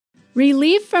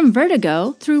relief from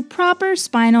vertigo through proper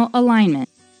spinal alignment.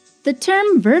 The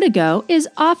term vertigo is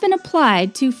often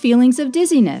applied to feelings of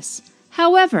dizziness.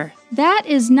 However, that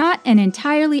is not an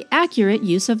entirely accurate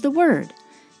use of the word.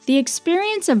 The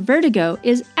experience of vertigo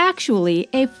is actually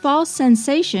a false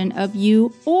sensation of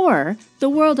you or the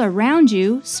world around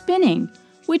you spinning,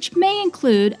 which may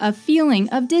include a feeling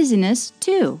of dizziness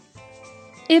too.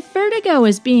 If vertigo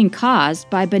is being caused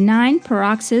by benign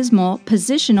paroxysmal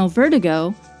positional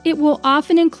vertigo, it will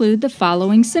often include the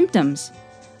following symptoms: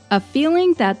 a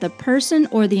feeling that the person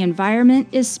or the environment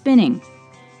is spinning,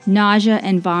 nausea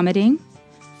and vomiting,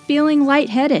 feeling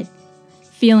lightheaded,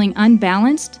 feeling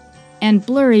unbalanced, and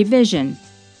blurry vision.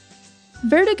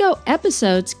 Vertigo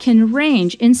episodes can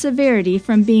range in severity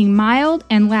from being mild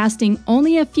and lasting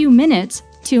only a few minutes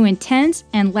to intense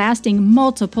and lasting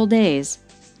multiple days.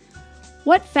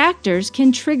 What factors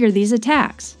can trigger these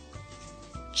attacks?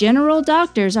 General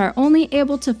doctors are only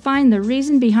able to find the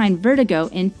reason behind vertigo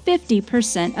in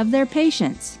 50% of their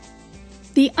patients.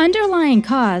 The underlying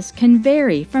cause can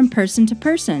vary from person to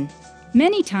person.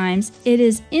 Many times, it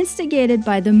is instigated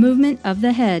by the movement of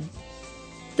the head.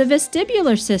 The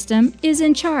vestibular system is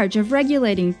in charge of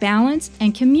regulating balance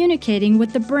and communicating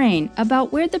with the brain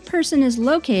about where the person is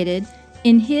located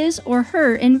in his or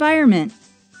her environment.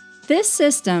 This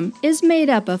system is made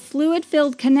up of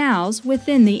fluid-filled canals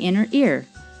within the inner ear.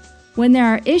 When there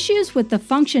are issues with the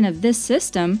function of this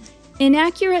system,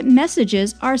 inaccurate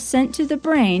messages are sent to the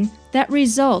brain that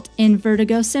result in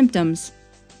vertigo symptoms.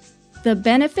 The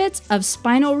benefits of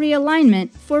spinal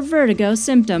realignment for vertigo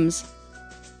symptoms.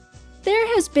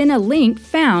 There has been a link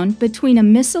found between a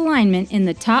misalignment in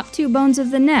the top two bones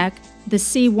of the neck, the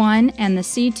C1 and the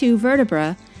C2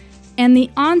 vertebra, and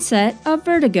the onset of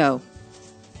vertigo.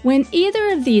 When either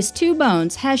of these two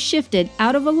bones has shifted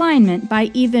out of alignment by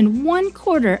even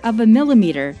 1/4 of a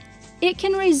millimeter, it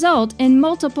can result in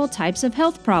multiple types of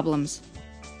health problems.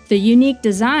 The unique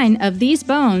design of these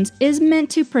bones is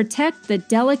meant to protect the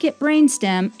delicate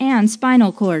brainstem and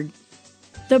spinal cord.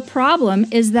 The problem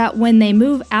is that when they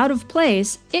move out of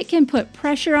place, it can put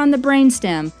pressure on the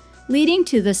brainstem, leading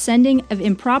to the sending of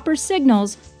improper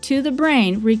signals to the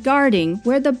brain regarding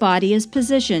where the body is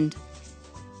positioned.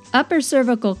 Upper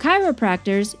cervical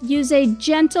chiropractors use a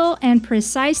gentle and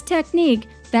precise technique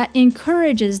that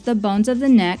encourages the bones of the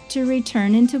neck to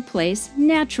return into place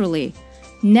naturally,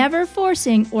 never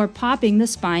forcing or popping the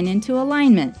spine into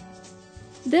alignment.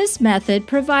 This method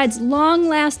provides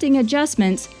long-lasting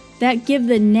adjustments that give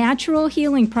the natural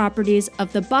healing properties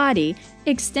of the body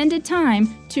extended time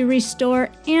to restore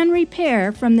and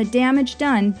repair from the damage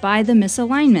done by the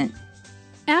misalignment.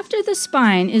 After the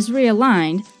spine is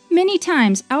realigned, many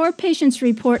times our patients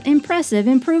report impressive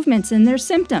improvements in their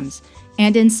symptoms,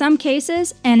 and in some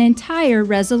cases, an entire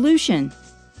resolution.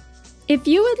 If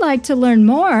you would like to learn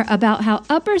more about how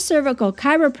upper cervical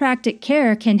chiropractic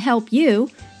care can help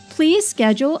you, please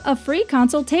schedule a free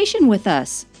consultation with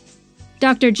us.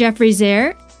 Dr. Jeffrey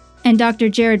Zare and Dr.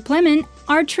 Jared Plemon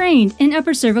are trained in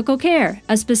upper cervical care,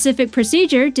 a specific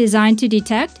procedure designed to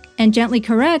detect and gently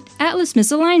correct atlas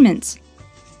misalignments.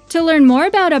 To learn more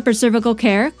about upper cervical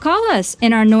care, call us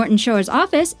in our Norton Shores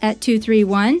office at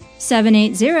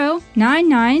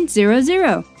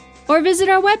 231-780-9900 or visit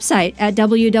our website at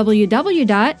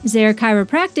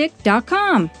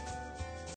www.zarechiropractic.com.